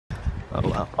Oh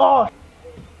wow. Oh!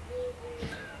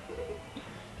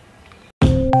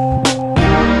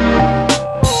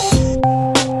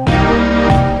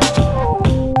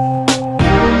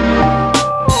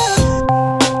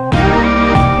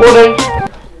 Morning!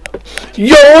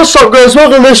 Yo, what's up guys?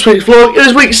 Welcome to this week's vlog. It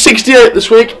is week 68 this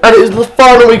week, and it is the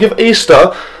final week of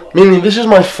Easter, meaning this is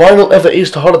my final ever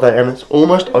Easter holiday, and it's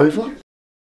almost over.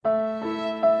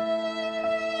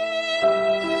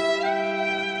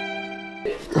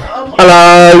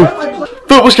 Hello!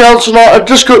 Football Scouts tonight. I've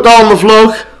just got down the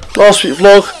vlog, last week's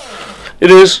vlog. It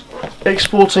is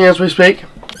exporting as we speak.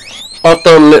 I've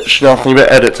done literally nothing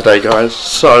but edit today, guys,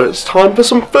 so it's time for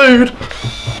some food.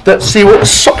 Let's see what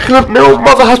succulent meal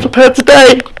Mother has prepared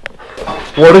today.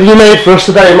 What have you made for us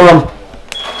today, Mum?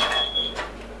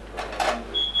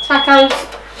 Tacos.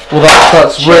 Well,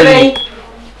 that's chili,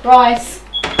 rice,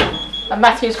 and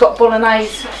Matthew's got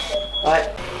bolognese. Right.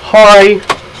 Hi.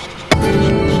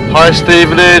 Hi,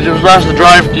 Stevenage. It was nice to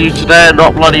drive to you today and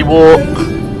not bloody walk.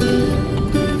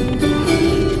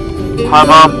 Hi,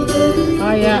 Mum.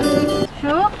 Oh yeah.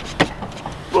 Sure.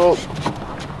 Well,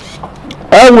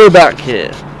 and we're back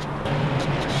here.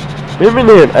 We haven't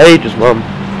been here in ages, Mum.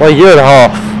 Like a year and a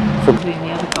half. From Doing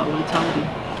the other goal, I told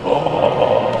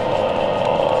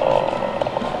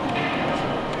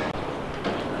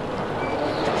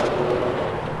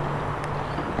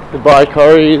you. Goodbye,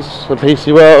 Corries, the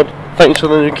PC World. Thanks for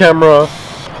the new camera.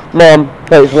 Mum,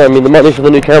 thanks for lending me the money for the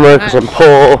new camera because I'm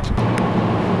poor.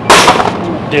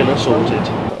 Dinner sorted.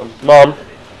 Mum,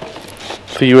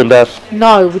 for you and Dad.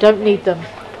 No, we don't need them.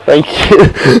 Thank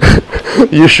you.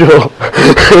 You sure? I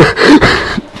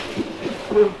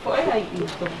hate you,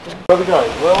 something. Where are we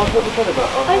going? Where was the telly about?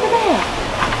 Over there.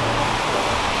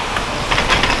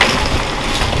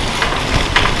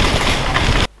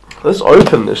 Let's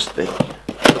open this thing.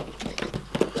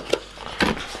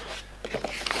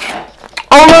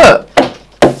 Oh look!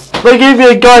 They gave me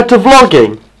a guide to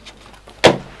vlogging.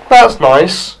 That's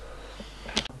nice.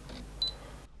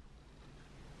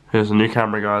 Here's a new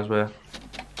camera, guys. We're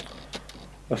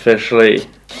officially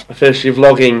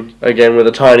vlogging again with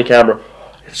a tiny camera.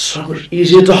 It's so much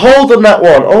easier to hold than that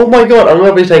one. Oh my god, I'm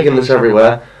going to be taking this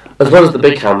everywhere, as well as the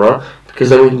big camera, because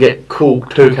then we can get cool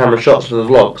 2-camera shots for the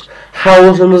vlogs. How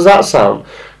awesome does that sound?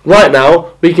 Right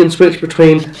now, we can switch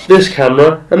between this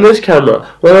camera and this camera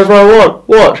whenever I want.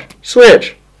 Watch,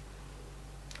 switch,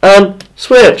 and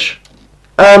switch,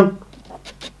 and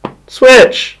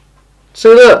switch.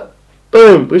 See that?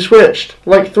 Boom, we switched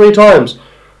like 3 times.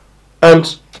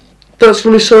 And that's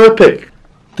going to be so epic.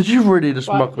 Did you really just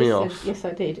mug me off? Yes,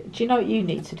 I did. Do you know what you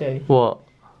need to do? What?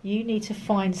 You need to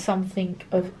find something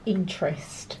of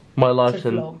interest. My life to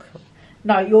in... vlog.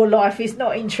 No, your life is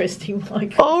not interesting,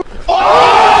 Michael. Oh!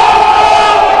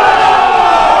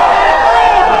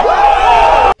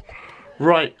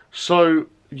 Right, so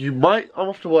you might, I'm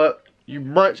off to work, you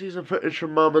might see some footage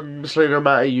from Mum and Selena and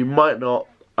Matty, you might not.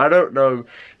 I don't know.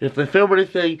 If they film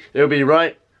anything, it'll be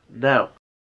right now.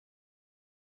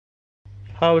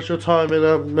 How was your time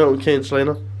in Milton Keynes,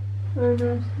 Selena?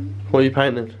 What are you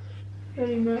painting?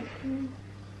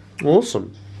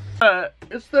 Awesome.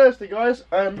 It's Thursday, guys,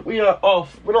 and we are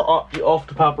off. We're not actually off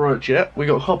to Papa Roach yet. We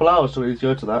got a couple hours till we need to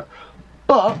go to that.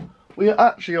 But we are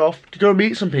actually off to go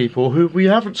meet some people who we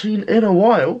haven't seen in a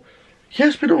while.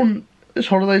 Yes, been on this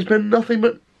holiday's been nothing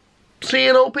but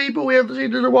seeing old people we haven't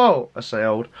seen in a while. I say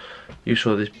old. You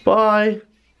saw this. Bye.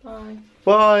 Bye.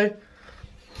 Bye.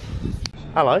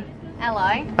 Hello. Hello.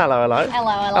 Hello, hello. Hello,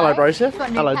 hello. Hello, Broseph.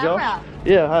 Hello, Josh.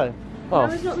 Yeah, hi. Oh.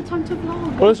 Now is not the time to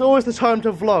vlog. Well, it's always the time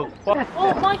to vlog.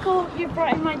 Oh, Michael, you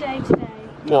brightened my day today.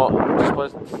 What?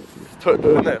 Just by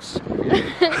doing this?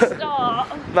 Stop.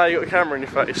 Now you got a camera in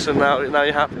your face, and now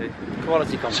you're happy.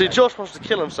 Quality content. See, Josh wants to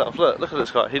kill himself. Look at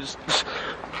this guy. He just.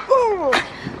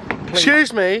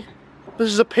 Excuse me.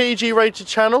 This is a PG-rated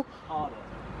channel.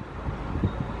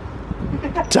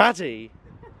 Daddy.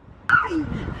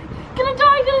 Gonna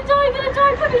die,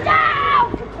 put me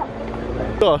down!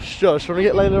 Josh, want to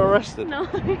get Layla arrested? No.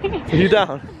 Are you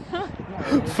down?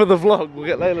 For the vlog, we'll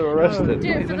get Layla arrested. Do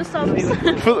it for the subs.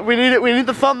 We need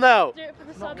the thumbnail. Do it for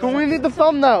the subs. Can we need the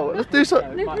thumbnail? Let's do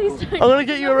something. No, please don't. I'm gonna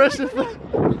get you arrested for...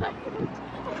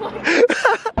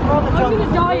 I'm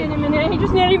gonna die in a minute, he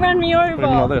just nearly ran me over.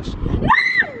 Like this.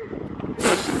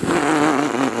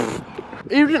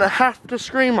 You didn't have to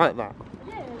scream like that.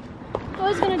 Yeah. I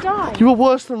was gonna die. You were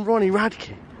worse than Ronnie Radke.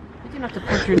 You didn't have to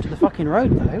push her into the fucking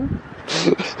road though. That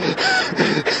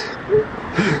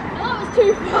was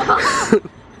too far.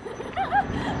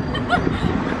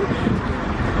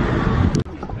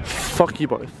 Fuck you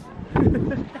both.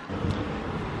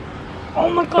 Oh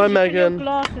my god, Hi, you Megan. put your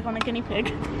glasses on a guinea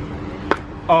pig.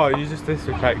 Oh, you just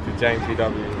disrespected James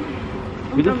T.W.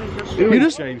 You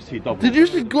just James T.W. did you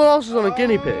see glasses on a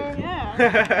guinea pig?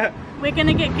 Yeah. We're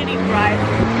gonna get guinea right.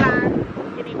 Plan.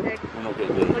 Guinea pig.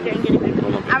 We're getting guinea pig.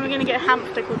 And we're gonna get a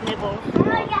hamster called Nibble.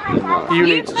 You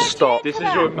need to stop. This is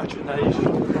your imagination.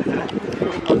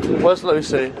 Where's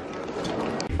Lucy?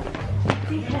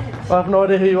 I have no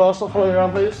idea who you are. Stop following me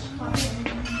around, please.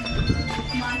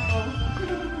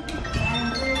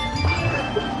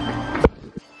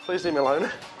 Please leave me alone.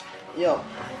 Yeah.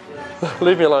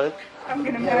 Leave me alone. I'm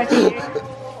gonna murder you.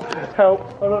 Help.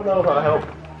 I don't know how to help.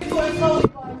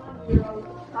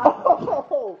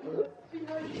 Oh.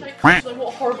 So what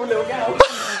a horrible little girl.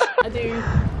 I do.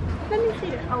 Let me see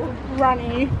it. Oh,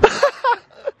 Granny.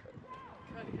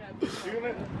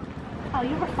 Oh,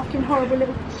 you're a fucking horrible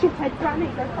little shithead Granny.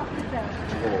 Go fuck yourself.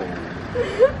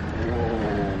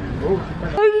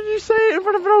 Why did you say it in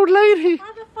front of an old lady?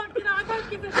 How the fuck did I don't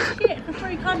give a shit for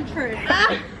free country?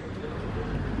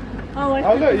 Oh,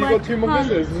 Oh look, you got 2 more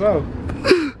visitors as well.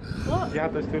 What? You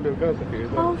have those 2 little girls up here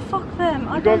as well. Oh, fuck them.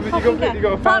 I You don't got- fucking you get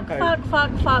got a fan fuck,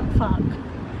 page. fuck.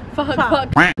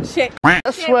 Shit.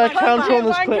 A swear counter on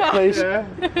this clip, please. Yeah.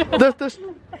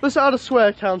 Let's add a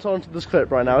swear count onto this clip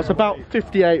right now. It's about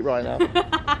 58 right now.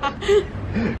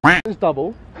 It's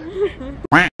double.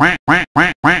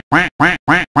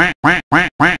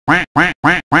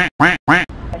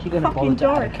 Actually gonna bother to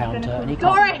add a counter and he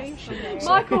can't. Doris!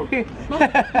 Michael!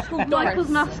 Michael's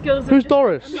math skills are Who's just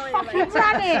Doris? fucking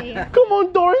Granny! Come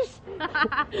on, Doris.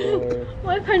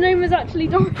 What if her name was actually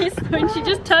Doris and she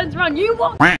just turns around? You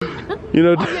what? You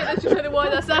know, I should say the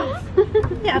word herself.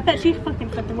 Yeah, I bet she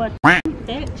fucking said the word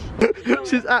bitch.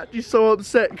 she's actually so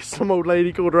upset because some old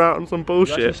lady called her out on some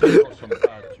bullshit. Fucking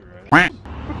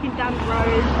damn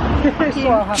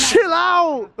Rose. Chill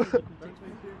out!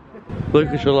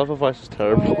 Lucas, your love advice is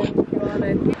terrible.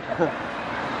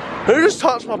 Who just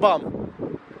touched my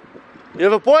bum? You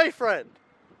have a boyfriend?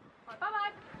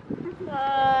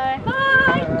 Bye.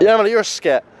 Yeah, man, you're a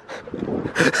sket.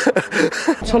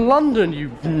 To London,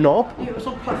 you knob. Yeah, it was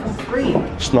on platform 3.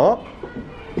 It's not.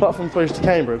 Platform 3 is to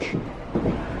Cambridge.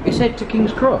 It said to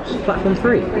King's Cross, platform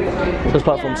 3. There's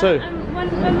platform 2.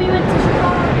 When we went to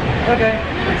Star, Okay.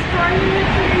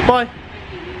 Bye.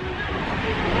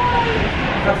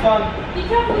 Have fun. be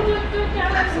careful with your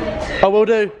galaxy. I will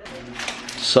do.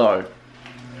 So,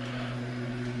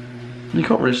 you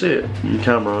can't really see it on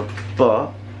camera,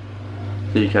 but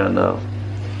you can now.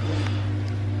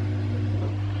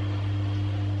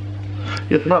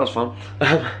 Yeah, but that was fun.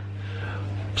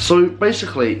 So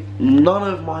basically, none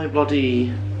of my phone was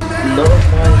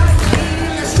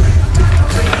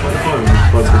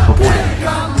plugged the cup on.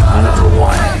 I don't know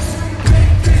why.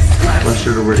 I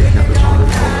should have really kept this on the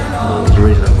phone. There's a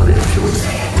reason I put it in short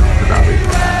for that reason.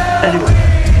 Anyway,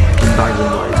 I'm back in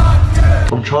mind.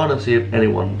 I'm trying to see if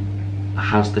anyone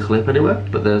has the clip anywhere,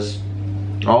 but I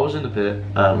was in the pit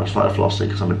and I started flossing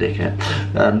because I'm a dickhead.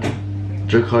 And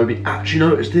Jacoby actually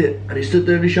noticed it and he stood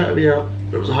there and he shouted me out.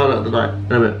 It was a highlight of the night.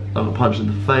 Anyway, I got punched in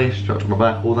the face, dropped on my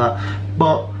back, all that.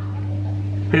 But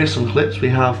here's some clips we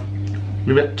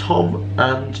met Tom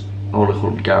and I want to call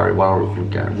him Gary. Why do I want to call him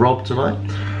Gary? Rob tonight.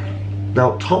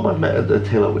 Now Tom I met at the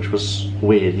Tiller, which was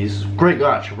weird. He's a great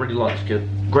guy actually, really liked the kid.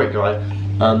 Great guy.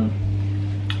 And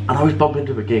I always bump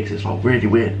into him at gigs, it's like really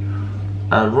weird.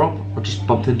 And Rob, I just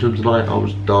bumped into him tonight. I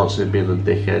was dancing, being a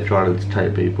dickhead, trying to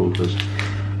entertain people because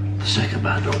the second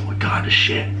band were kind of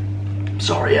shit.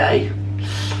 Sorry, eh?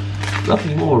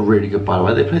 Nothing more really good, by the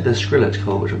way. They played their Skrillex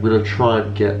cover, which I'm going to try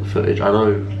and get the footage. I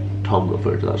know Tom got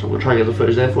footage of that, so I'm going to try and get the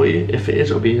footage there for you. If it is,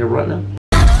 it'll be here right now.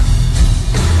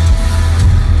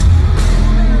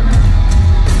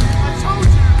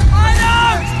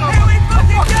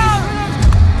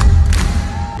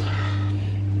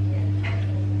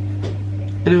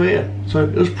 Anyway, yeah, so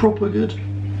it was proper good.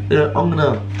 Yeah, I'm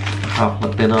gonna have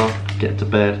my dinner, get to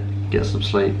bed, get some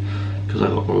sleep, because I've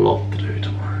got a lot to do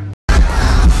tomorrow.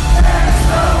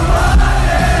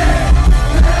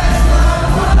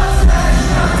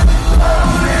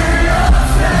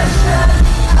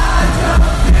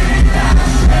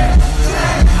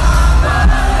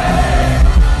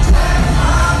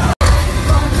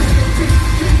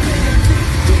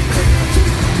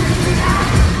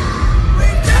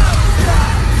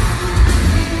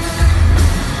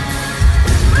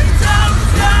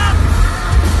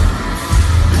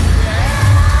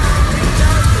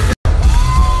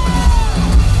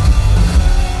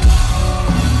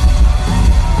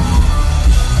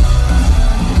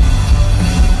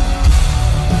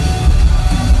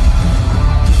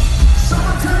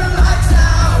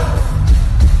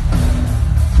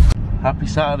 Happy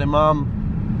Saturday,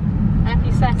 Mum.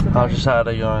 Happy Saturday. How's your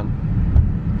Saturday going?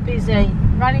 Busy.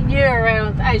 Running you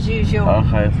around as usual.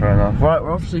 Okay, fair enough. Right,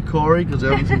 we're off to see Corey because we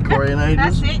haven't seen Corey in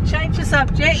ages. That's it, change the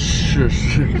subject.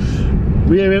 Shush.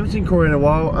 We haven't seen Corey in a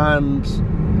while and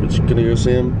we're just gonna go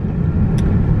see him.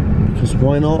 Because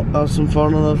why not? Have some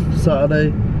fun on a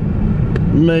Saturday.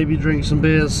 Maybe drink some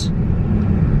beers.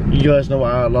 You guys know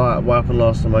what happened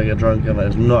last time I get drunk, and that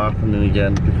is not happening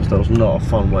again because that was not a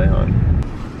fun way home.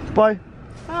 Bye.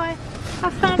 Bye.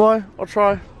 Have fun. Bye. I'll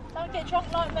try. Don't get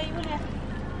drunk like me, will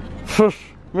you?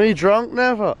 Me drunk?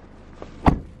 Never.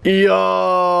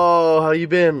 Yo, how you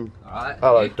been? Alright.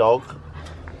 Hello, dog.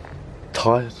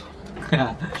 Tired.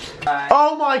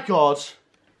 Oh my god!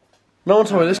 No one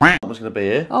told me this was going to be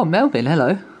here. Oh, Melvin,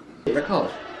 hello.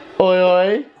 Record. Oi,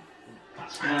 oi.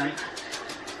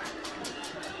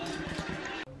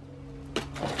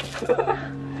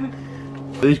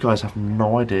 These guys have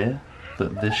no idea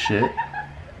that this shit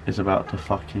is about to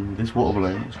fucking... This water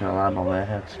balloon is going to land on their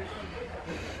heads.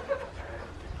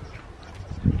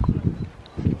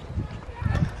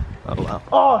 Oh wow.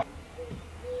 Oh!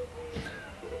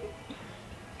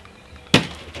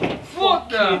 What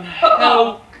the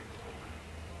hell?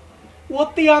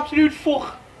 What the absolute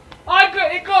fuck?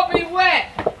 It got me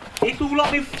wet! It's all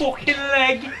up my fucking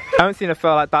leg! I haven't seen a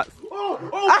fur like that. Oh,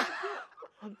 oh.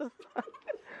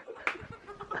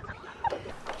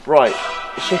 Right,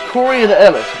 so Corey and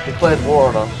Ellis have declared war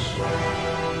on us.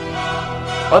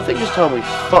 I think it's time we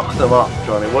fuck them up,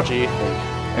 Johnny. What do you think?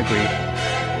 Agreed.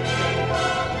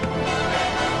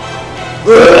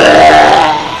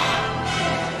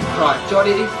 Right,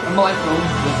 Johnny and Michael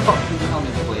will fucking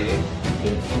coming for you.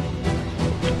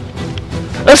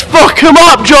 Let's fuck him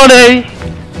up, Johnny!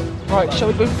 Right, shall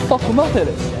we go fuck them up,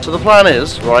 Ellis? So the plan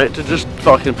is, right, to just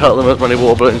fucking pelt them as many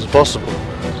water balloons as possible.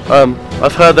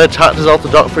 I've heard their tactics are to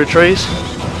duck through trees.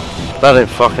 That ain't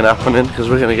fucking happening, because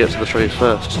we're gonna get to the trees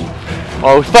first.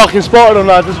 Oh, we fucking spotted them,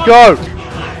 lads, let's go!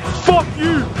 Fuck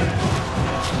you!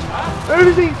 Who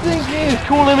does he think he is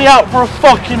calling me out for a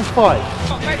fucking fight?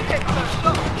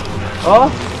 Huh?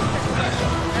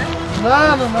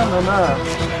 Nah.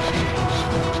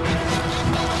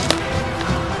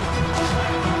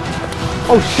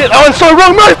 Oh shit, that went so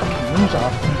wrong, mate!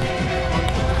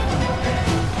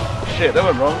 Shit, that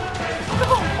went wrong.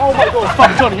 Oh my god,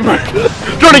 fuck, Johnny, move!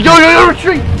 Johnny, go,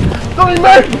 retreat! Johnny,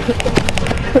 move!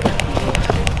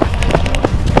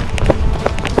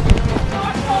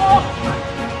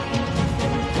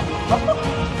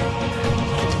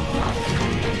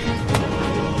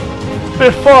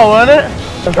 Bit far, wasn't it?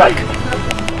 I'm back.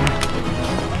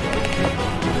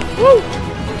 Woo!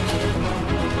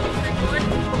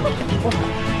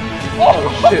 Oh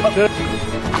shit, dude.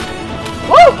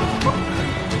 Woo!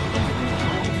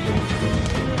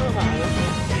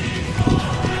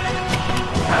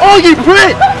 Oh, you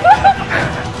prick!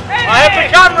 I have the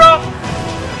camera!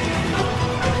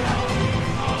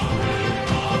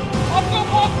 I've got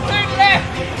one thing left!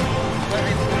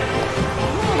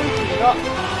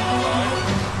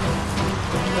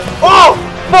 Oh!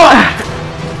 Fuck!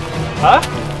 Huh?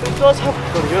 It does happen.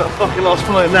 Gotta get that fucking last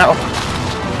balloon now.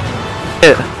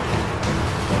 Hit.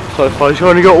 So far, you've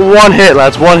only got one hit,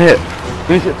 lads. One hit.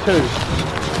 We need to get two.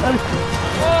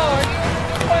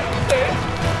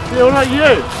 Yeah, what about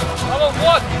you? I want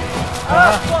one!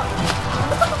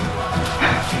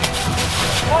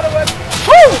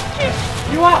 Woo!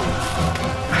 You up?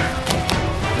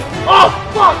 Oh,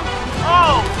 fuck!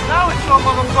 Oh, now it's not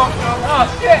what I'm talking about. Oh,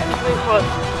 shit!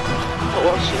 Oh,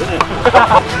 what shit, isn't it?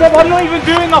 Stop, I'm not even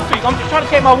doing nothing. I'm just trying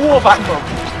to get my water back from.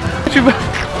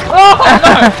 Oh,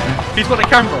 no! He's got the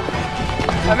camera.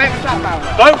 I meant that now.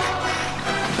 Don't!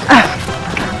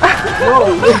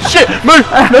 Whoa, shit! Move!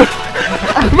 No!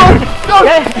 Move! Go!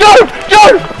 Go!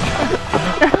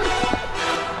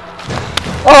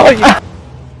 Oh, yeah!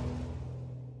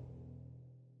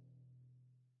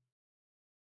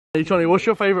 Hey Johnny, what's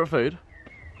your favourite food?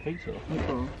 Pizza.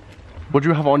 What do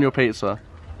you have on your pizza?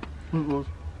 Meatballs.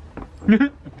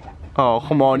 Oh,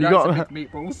 come on, you got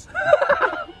meatballs.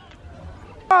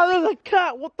 Oh, there's a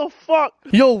cat, what the fuck?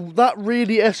 Yo, that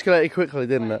really escalated quickly,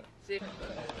 didn't it?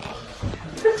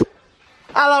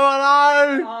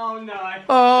 Hello! Oh, no.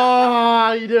 Oh,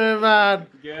 how you doing, man?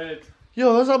 Good.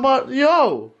 Yo, that's my...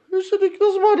 Yo! That's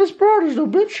my Desperados, no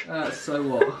bitch. So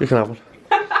what? You can have one.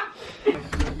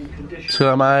 See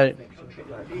you, mate.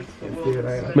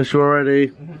 Miss you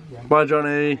already. Bye,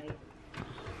 Johnny.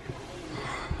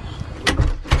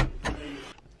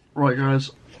 Right,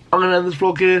 guys. I'm going to end this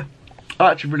vlog here.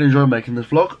 I actually really enjoyed making this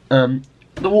vlog.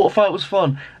 The water fight was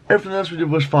fun. Everything else we did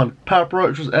was fun. Power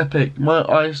approach was epic. My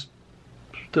eyes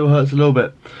still hurts a little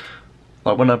bit.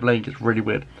 Like when I blink, it's really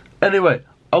weird. Anyway,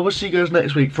 I will see you guys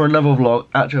next week for another vlog.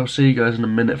 Actually, I'll see you guys in a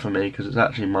minute for me because it's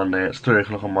actually Monday. It's 3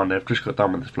 o'clock on Monday. I've just got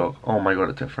done with this vlog. Oh my god,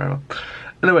 it took forever.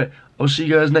 Anyway, I'll see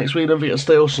you guys next week. Don't forget to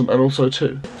stay awesome, and also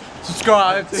too.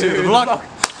 Subscribe to the vlog.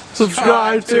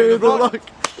 Subscribe to the vlog.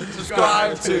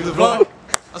 Subscribe to the vlog.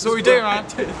 That's what we do, man.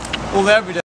 All every day.